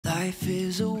Life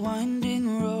is a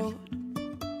winding road.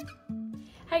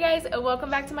 Hi guys, welcome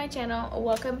back to my channel.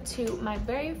 Welcome to my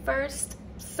very first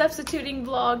substituting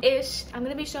vlog-ish. I'm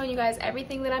gonna be showing you guys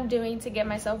everything that I'm doing to get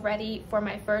myself ready for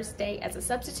my first day as a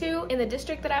substitute. In the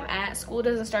district that I'm at, school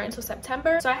doesn't start until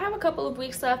September, so I have a couple of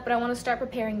weeks left, but I want to start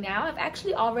preparing now. I've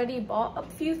actually already bought a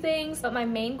few things, but my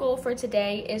main goal for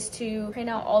today is to print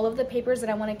out all of the papers that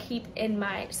I want to keep in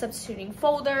my substituting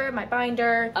folder, my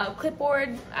binder,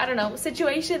 clipboard, I don't know,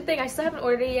 situation thing. I still haven't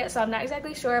ordered it yet, so I'm not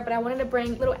exactly sure, but I wanted to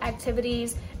bring little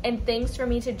activities and things for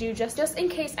me to do just in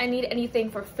case I need anything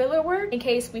for filler work, in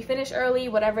case we finish early,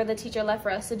 whatever the teacher left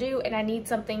for us to do, and I need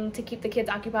something to keep the kids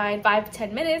occupied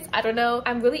 5-10 minutes. I don't know.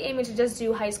 I'm really aiming to just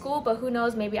do high school, but who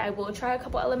knows, maybe I will try a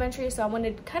couple elementary. So I want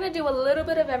to kind of do a little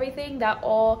bit of everything that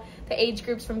all the age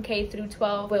groups from K through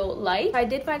 12 will like. I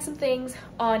did find some things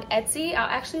on Etsy. I'll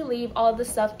actually leave all of the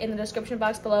stuff in the description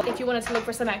box below if you wanted to look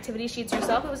for some activity sheets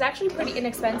yourself. It was actually pretty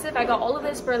inexpensive. I got all of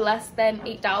this for less than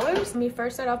 $8. Let me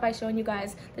first start off by showing you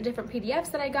guys the different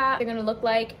PDFs that I got, they're gonna look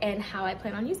like, and how I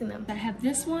plan on using them. I have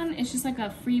this one. It's just like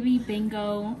a freebie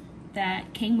bingo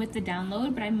that came with the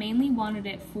download, but I mainly wanted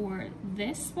it for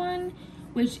this one,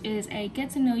 which is a get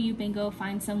to know you bingo.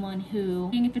 Find someone who,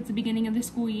 if it's the beginning of the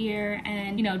school year,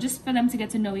 and you know, just for them to get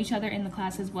to know each other in the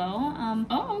class as well.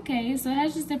 Oh, okay, so it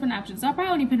has just different options. So I'll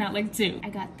probably only print out like 2. I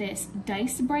got this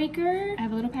dice breaker. I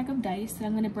have a little pack of dice that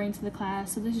I'm gonna bring to the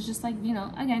class. So this is just like, you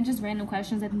know, again, just random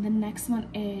questions. And the next one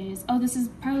is, oh, this is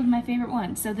probably my favorite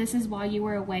one. So this is while you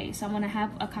were away. So I'm gonna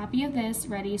have a copy of this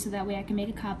ready so that way I can make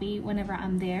a copy whenever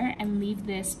I'm there and leave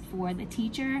this for the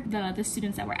teacher, the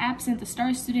students that were absent, the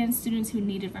star students who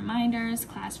needed reminders,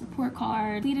 class report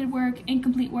card, completed work,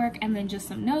 incomplete work, and then just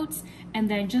some notes, and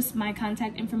then just my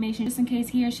contact information just in case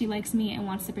he or she likes me and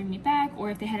wants to bring me back,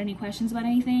 or if they had any questions about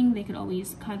anything, they could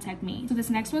always contact me. So this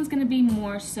next one's gonna be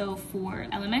more so for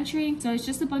elementary. So it's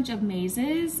just a bunch of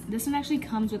mazes. This one actually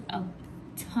comes with a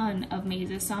ton of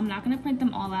mazes, so I'm not going to print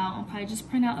them all out. I'll probably just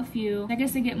print out a few. I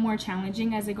guess they get more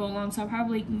challenging as they go along, so I'll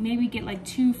probably maybe get like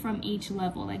 2 from each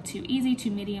level, like 2 easy, 2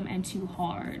 medium, and 2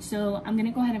 hard. So I'm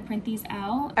gonna go ahead and print these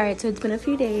out. All right, so it's been a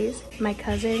few days. My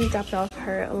cousin dropped off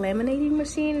her laminating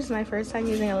machine. It's my first time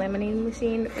using a laminating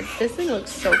machine. This thing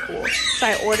looks so cool. So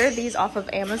I ordered these off of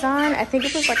Amazon. I think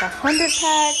it was like 100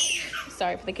 pack.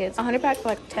 Sorry for the kids. 100 pack for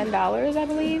like $10, I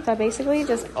believe. So I basically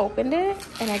just opened it,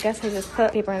 and I guess I just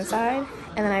put paper inside,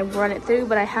 and then I run it through,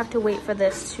 but I have to wait for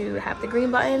this to have the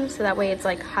green button, so that way it's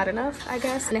like hot enough, I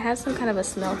guess. And it has some kind of a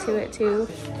smell to it too.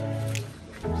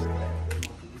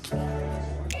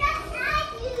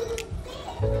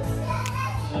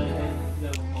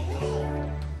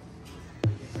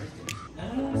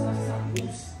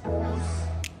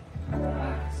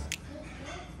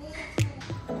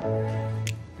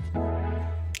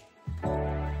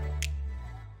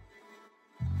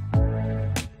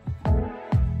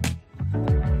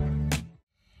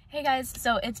 Hey guys,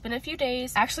 so it's been a few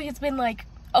days. Actually, it's been like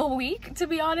a week, to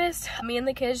be honest. Me and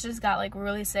the kids just got like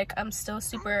really sick. I'm still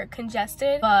super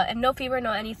congested, and no fever,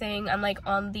 no anything. I'm like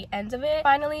on the end of it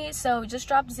finally. So just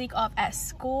dropped Zeke off at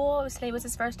school. Today was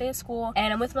his first day of school,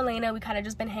 and I'm with Milena. We kind of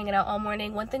just been hanging out all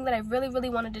morning. One thing that I really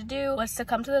wanted to do was to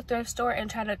come to the thrift store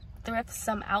and try to thrift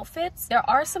some outfits. There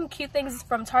are some cute things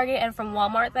from Target and from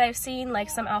Walmart that I've seen, like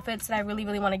some outfits that I really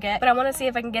want to get, but I want to see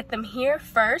if I can get them here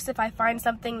first, if I find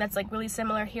something that's like really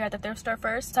similar here at the thrift store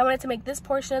first. So I wanted to make this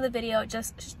portion of the video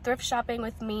just thrift shopping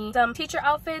with me, some teacher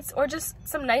outfits or just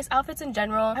some nice outfits in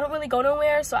general. I don't really go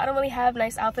nowhere, so I don't really have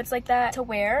nice outfits like that to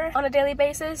wear on a daily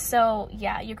basis. So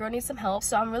yeah, your girl needs some help.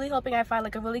 So I'm really hoping I find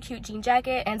like a really cute jean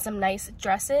jacket and some nice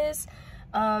dresses.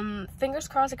 Fingers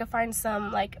crossed I could find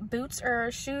some like boots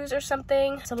or shoes or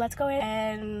something. So let's go in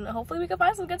and hopefully we can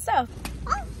find some good stuff.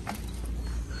 Oh.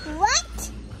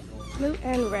 What? Blue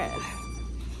and red.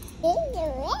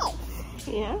 Red.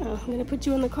 Yeah, I'm gonna put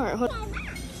you in the car. Hold on.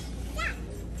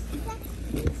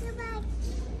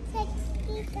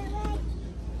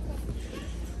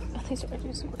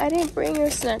 I didn't bring your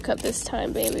snack cup this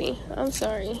time, baby. I'm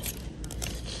sorry.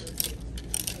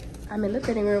 I'm in the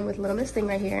fitting room with little Miss Thing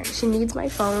right here. She needs my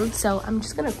phone, so I'm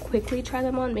just gonna quickly try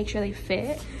them on, make sure they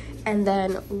fit, and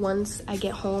then once I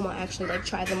get home, I'll actually like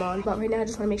try them on. But right now, I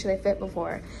just wanna make sure they fit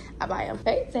before I buy them.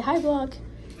 Hey, say hi, vlog.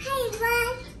 Hi,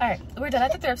 vlog. All right, we're done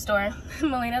at the thrift store.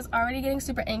 Melena's already getting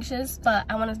super anxious, but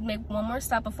I want to make one more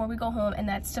stop before we go home, and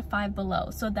that's to Five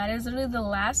Below. So that is literally the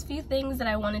last few things that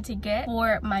I wanted to get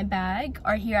for my bag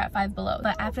are here at Five Below.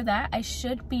 But after that, I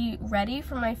should be ready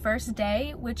for my first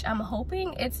day, which I'm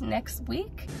hoping it's next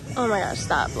week. Oh my gosh,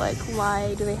 stop. Like,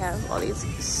 why do they have all these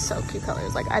so cute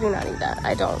colors? Like, I do not need that.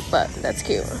 I don't, but that's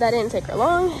cute. That didn't take her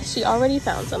long. She already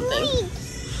found something. Wait.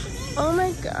 Oh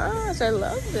my gosh, I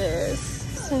love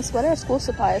this. And sweater school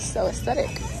supply is so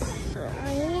aesthetic.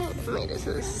 Alright, made this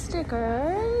with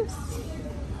stickers.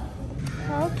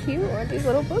 How cute are these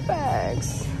little book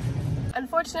bags?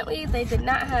 Unfortunately, they did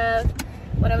not have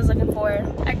what I was looking for.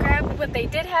 I grabbed what they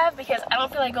did have because I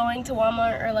don't feel like going to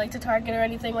Walmart or like to Target or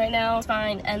anything right now. It's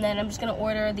fine. And then I'm just gonna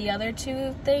order the other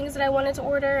two things that I wanted to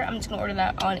order. I'm just gonna order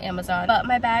that on Amazon. But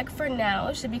my bag for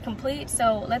now should be complete.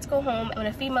 So let's go home. I'm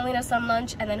gonna feed Melina some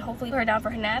lunch and then hopefully put her down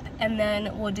for her nap. And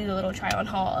then we'll do the little try on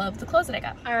haul of the clothes that I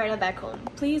got. All right, I'm back home.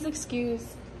 Please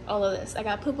excuse all of this. I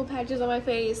got pimple patches on my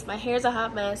face. My hair's a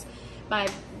hot mess. My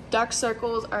dark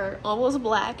circles are almost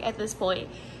black at this point.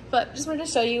 But just wanted to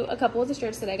show you a couple of the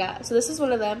shirts that I got. So this is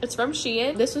one of them. It's from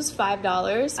Shein. This was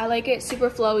 $5. I like it super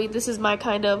flowy. This is my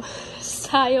kind of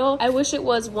style. I wish it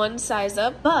was one size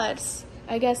up, but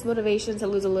I guess motivation to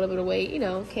lose a little bit of weight, you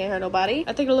know, can't hurt nobody.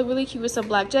 I think it'll look really cute with some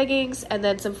black jeggings and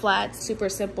then some flats. Super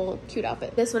simple, cute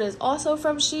outfit. This one is also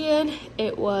from Shein.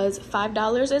 It was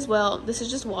 $5 as well. This is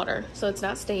just water, so it's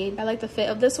not stained. I like the fit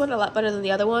of this one a lot better than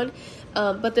the other one.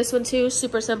 But this one too,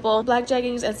 super simple. Black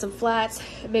jeggings and some flats.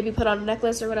 Maybe put on a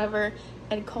necklace or whatever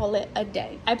and call it a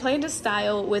day. I plan to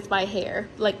style with my hair,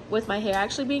 like with my hair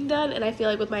actually being done, and I feel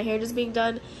like with my hair just being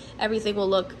done, everything will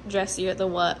look dressier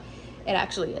than what it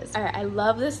actually is. All right, I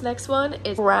love this next one.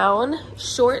 It's brown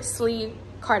short sleeve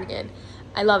cardigan.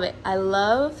 I love it. I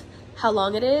love how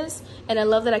long it is, and I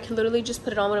love that I can literally just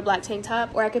put it on with a black tank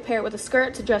top, or I could pair it with a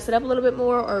skirt to dress it up a little bit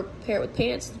more, or pair it with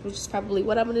pants, which is probably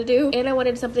what I'm gonna do. And I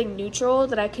wanted something neutral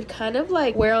that I could kind of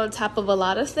like wear on top of a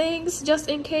lot of things just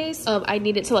in case I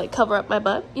needed to like cover up my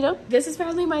butt, you know. This is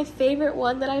probably my favorite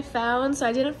one that I found. So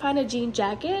I didn't find a jean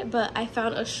jacket, but I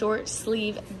found a short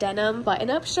sleeve denim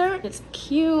button-up shirt. It's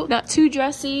cute, not too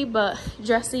dressy, but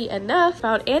dressy enough.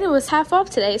 And it was half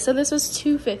off today, so this was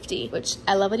 $2.50, which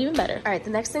I love it even better. All right, the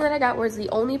next thing that I got was the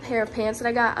only pair of pants that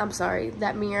I got. I'm sorry,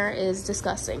 that mirror is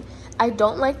disgusting. I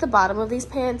don't like the bottom of these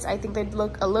pants. I think they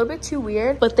look a little bit too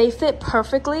weird, but they fit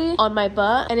perfectly on my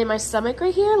butt and in my stomach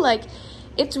right here. Like,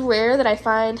 it's rare that I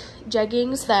find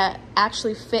jeggings that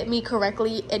actually fit me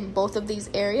correctly in both of these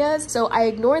areas. So I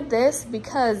ignored this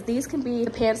because these can be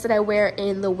the pants that I wear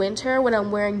in the winter when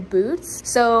I'm wearing boots.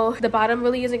 So the bottom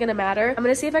really isn't gonna matter. I'm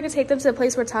gonna see if I can take them to the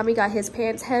place where Tommy got his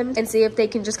pants hemmed and see if they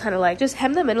can just kind of like just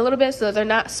hem them in a little bit so that they're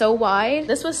not so wide.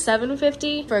 This was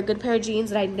 $7.50 for a good pair of jeans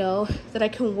that I know that I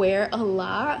can wear a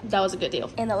lot. That was a good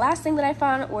deal. And the last thing that I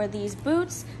found were these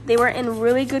boots. They were in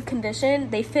really good condition.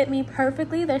 They fit me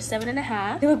perfectly. They're 7.5.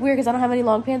 They look weird because I don't have any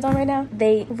long pants on right now.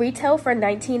 They retail for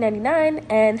 $19.99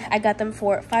 and I got them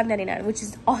for $5.99, which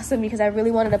is awesome because I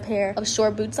really wanted a pair of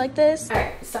short boots like this. All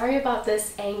right, sorry about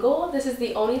this angle. This is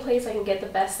the only place I can get the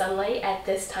best sunlight at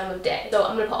this time of day. So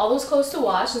I'm gonna put all those clothes to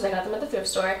wash since I got them at the thrift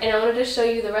store, and I wanted to show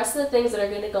you the rest of the things that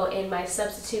are gonna go in my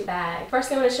substitute bag. First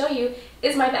thing I'm gonna show you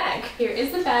is my bag. Here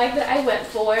is the bag that I went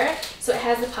for. So it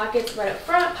has the pockets right up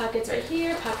front, pockets right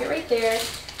here, pocket right there,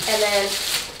 and then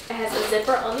it has a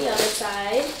zipper on the other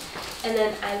side, and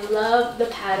then I love the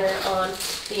pattern on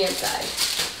the inside.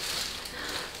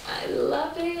 I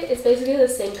love it. It's basically the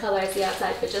same color as the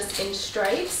outside, but just in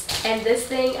stripes. And this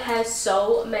thing has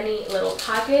so many little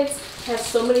pockets. It has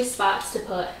so many spots to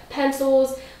put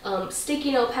pencils,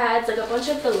 sticky note pads, like a bunch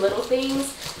of the little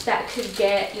things that could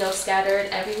get, you know, scattered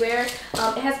everywhere.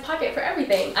 It has a pocket for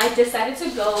everything. I decided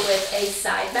to go with a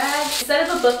side bag instead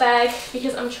of a book bag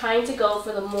because I'm trying to go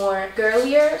for the more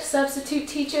girlier substitute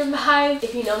teacher vibe.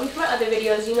 If you know me from my other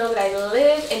videos, you know that I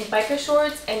live in biker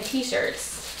shorts and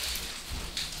t-shirts.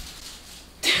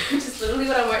 Which is literally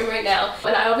what I'm wearing right now.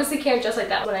 And I obviously can't dress like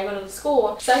that when I go to the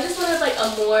school. So I just wanted like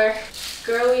a more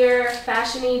girlier,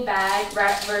 fashiony bag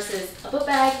versus a book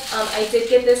bag. I did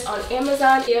get this on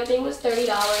Amazon. Everything was $30.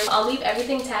 I'll leave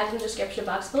everything tagged in the description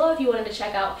box below if you wanted to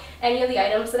check out any of the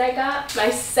items that I got. My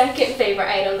second favorite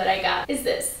item that I got is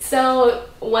this. So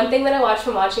one thing that I watched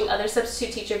from watching other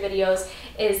substitute teacher videos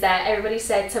is that everybody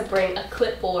said to bring a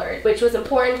clipboard, which was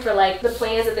important for like the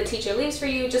plans that the teacher leaves for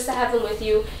you, just to have them with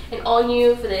you and on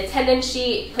you for the attendance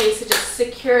sheet, place to just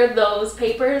secure those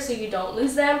papers so you don't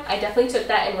lose them. I definitely took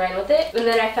that and ran with it. And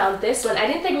then I found this one. I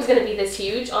didn't think it was going to be this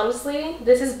huge, honestly.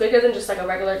 This is bigger than just like a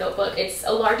regular notebook. It's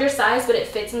a larger size, but it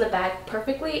fits in the bag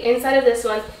perfectly. Inside of this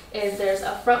one is there's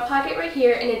a front pocket right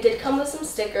here, and it did come with some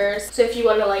stickers. So if you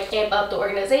want to like amp up the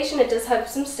organization, it does have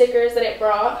some stickers that it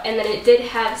brought, and then it did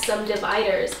have some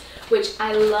dividers, which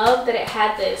I love that it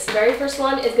had this. The very first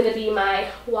one is going to be my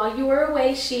while you were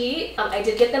away sheet. I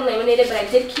did get them laminated, but I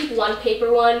did keep one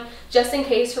paper one just in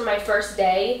case for my first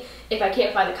day if I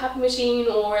can't find a copy machine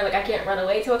or like I can't run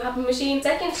away to a copy machine.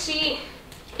 Second sheet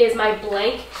is my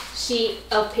blank sheet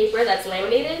of paper that's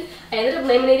laminated. I ended up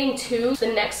laminating 2. The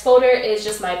next folder is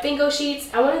just my bingo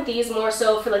sheets. I wanted these more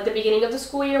so for like the beginning of the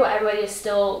school year where everybody is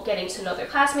still getting to know their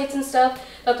classmates and stuff.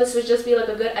 Thought this would just be like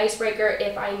a good icebreaker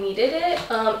if I needed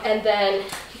it. And then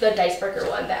the dicebreaker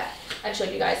one that I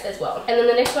showed you guys as well. And then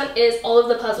the next one is all of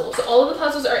the puzzles. So all of the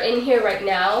puzzles are in here right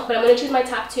now, but I'm going to choose my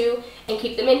top 2 and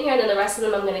keep them in here, and then the rest of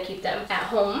them I'm going to keep them at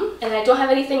home. And I don't have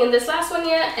anything in this last one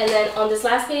yet. And then on this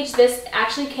last page, this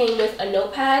actually came with a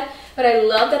notepad, but I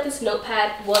love that this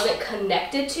notepad wasn't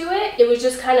connected to it. It was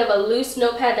just kind of a loose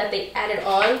notepad that they added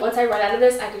on. Once I run out of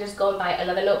this, I could just go and buy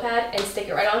another notepad and stick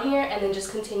it right on here and then just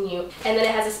continue. And then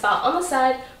it has a spot on the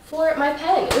side for my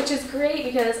pen, which is great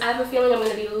because I have a feeling I'm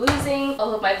going to be losing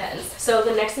all of my pens. So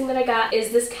the next thing that I got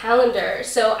is this calendar.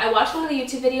 So I watched one of the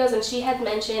YouTube videos and she had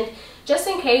mentioned, just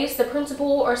in case the principal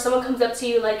or someone comes up to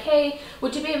you like, hey,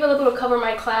 would you be available to cover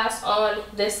my class on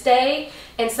this day?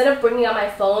 Instead of bringing out my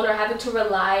phone or having to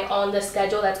rely on the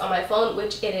schedule that's on my phone,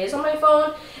 which it is on my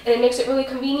phone, and it makes it really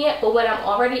convenient, but when I'm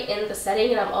already in the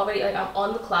setting and I'm already like, I'm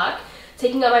on the clock,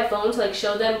 taking out my phone to like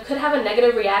show them could have a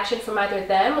negative reaction from either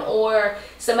them or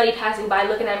somebody passing by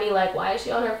looking at me like, why is she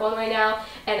on her phone right now?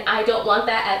 And I don't want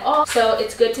that at all. So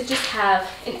it's good to just have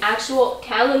an actual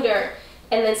calendar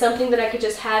and then something that I could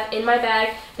just have in my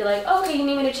bag. Be like, oh, okay, you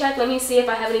need me to check? Let me see if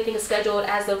I have anything scheduled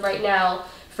as of right now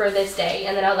for this day,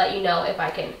 and then I'll let you know if I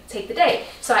can take the day.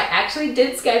 So I actually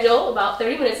did schedule about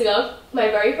 30 minutes ago, my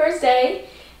very first day,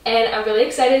 and I'm really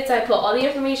excited. So I put all the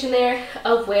information there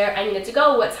of where I needed to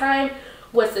go, what time,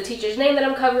 what's the teacher's name that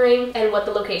I'm covering, and what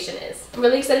the location is. I'm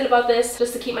really excited about this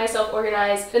just to keep myself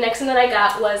organized. The next thing that I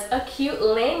got was a cute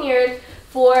lanyard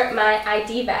for my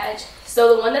ID badge.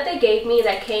 So the one that they gave me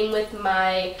that came with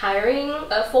my hiring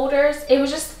folders, it was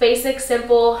just basic,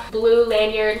 simple blue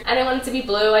lanyard. I didn't want it to be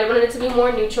blue. I wanted it to be more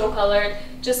neutral colored.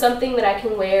 Just something that I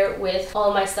can wear with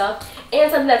all my stuff, and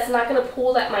something that's not going to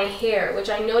pull at my hair, which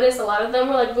I noticed a lot of them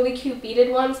were like really cute beaded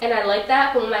ones, and I like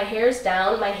that, but when my hair is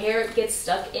down, my hair gets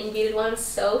stuck in beaded ones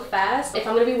so fast. If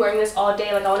I'm going to be wearing this all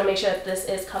day, like I want to make sure that this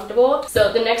is comfortable.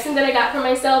 So the next thing that I got for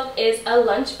myself is a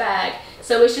lunch bag.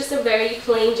 So it's just a very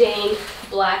plain Jane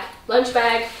black lunch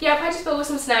bag. Yeah, I'll probably just fill with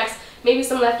some snacks, maybe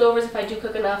some leftovers if I do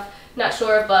cook enough. Not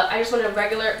sure, but I just want a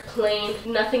regular, plain,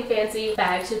 nothing fancy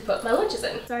bag to put my lunches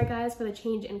in. Sorry guys for the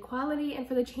change in quality and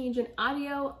for the change in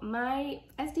audio. My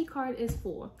SD card is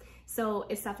full, so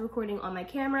it stopped recording on my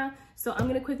camera. So I'm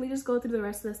gonna quickly just go through the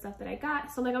rest of the stuff that I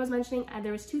got. So like I was mentioning,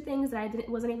 there was 2 things that I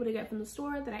wasn't able to get from the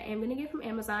store that I am gonna get from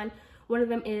Amazon. One of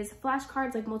them is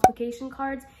flashcards, like multiplication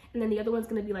cards, and then the other one's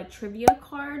gonna be like trivia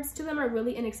cards. 2 of them are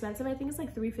really inexpensive. I think it's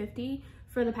like $3.50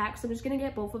 for the pack, so I'm just gonna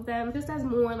get both of them just as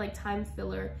more like time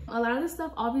filler. A lot of this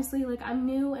stuff, obviously, like I'm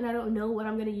new and I don't know what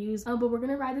I'm gonna use, but we're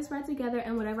gonna ride this ride together,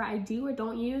 and whatever I do or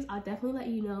don't use, I'll definitely let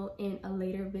you know in a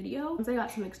later video once I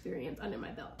got some experience under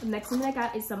my belt. The next thing that I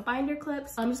got is some binder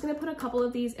clips. I'm just gonna put a couple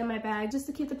of these in my bag just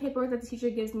to keep the paperwork that the teacher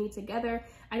gives me together.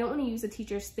 I don't want to use the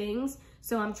teacher's things,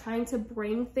 so I'm trying to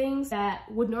bring things that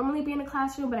would normally be in a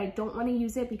classroom, but I don't want to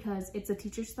use it because it's a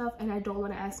teacher stuff and I don't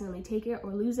want to accidentally take it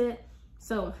or lose it.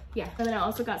 So yeah, and then I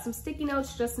also got some sticky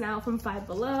notes just now from Five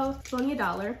Below, it's only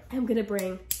 $1. I'm gonna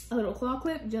bring a little claw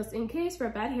clip just in case for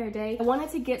a bad hair day. I wanted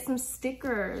to get some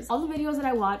stickers. All the videos that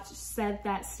I watched said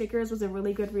that stickers was a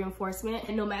really good reinforcement,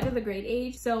 and no matter the grade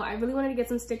age. So I really wanted to get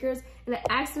some stickers, and I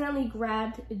accidentally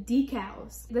grabbed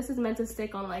decals. This is meant to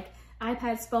stick on like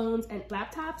iPads, phones, and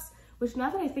laptops, which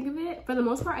now that I think of it, for the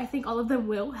most part, I think all of them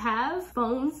will have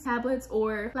phones, tablets,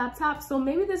 or laptops. So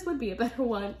maybe this would be a better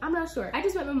one. I'm not sure. I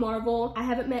just went with Marvel. I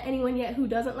haven't met anyone yet who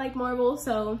doesn't like Marvel.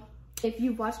 So if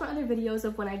you've watched my other videos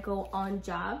of when I go on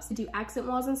jobs to do accent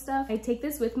walls and stuff, I take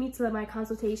this with me to my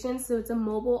consultations. So it's a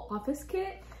mobile office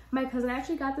kit. My cousin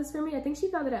actually got this for me. I think she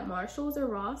found it at Marshall's or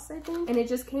Ross, I think. And it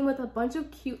just came with a bunch of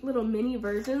cute little mini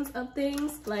versions of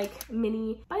things like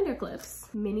mini binder clips,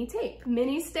 mini tape,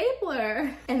 mini stapler,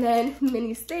 and then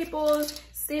mini staples,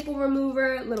 staple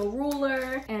remover, little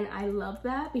ruler, and I love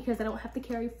that because I don't have to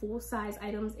carry full-size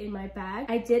items in my bag.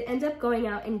 I did end up going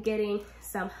out and getting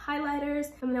some highlighters,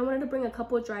 and then I wanted to bring a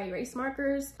couple dry erase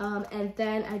markers, and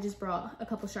then I just brought a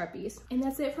couple Sharpies. And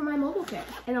that's it for my mobile kit.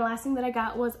 And the last thing that I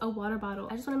got was a water bottle.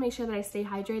 I just want to make sure that I stay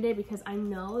hydrated because I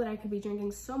know that I could be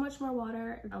drinking so much more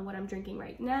water than what I'm drinking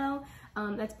right now.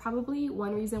 That's probably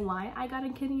one reason why I got a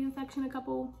kidney infection a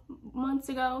couple months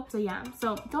ago. So yeah,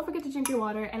 so don't forget to drink your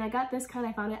water. And I got this kind,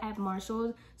 I found it at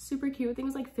Marshall's. Super cute. I think it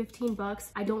was like 15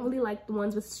 bucks. I don't really like the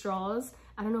ones with straws.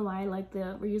 I don't know why, like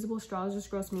the reusable straws just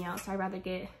gross me out. So I'd rather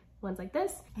get ones like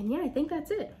this. And yeah, I think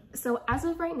that's it. So as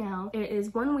of right now, it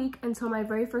is 1 week until my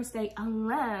very first day,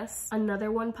 unless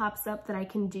another one pops up that I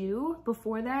can do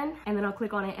before then, and then I'll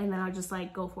click on it and then I'll just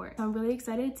like go for it. So I'm really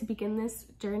excited to begin this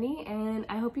journey, and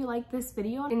I hope you like this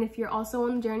video. And if you're also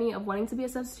on the journey of wanting to be a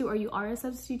substitute, or you are a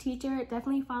substitute teacher,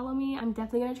 definitely follow me. I'm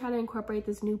definitely gonna try to incorporate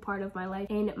this new part of my life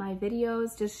in my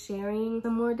videos, just sharing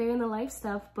some more day in the life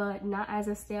stuff, but not as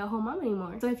a stay-at-home mom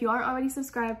anymore. So if you aren't already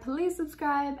subscribed, please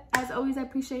subscribe. As always, I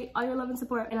appreciate all your love and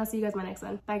support, and I'll see you guys in my next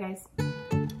one. Bye guys.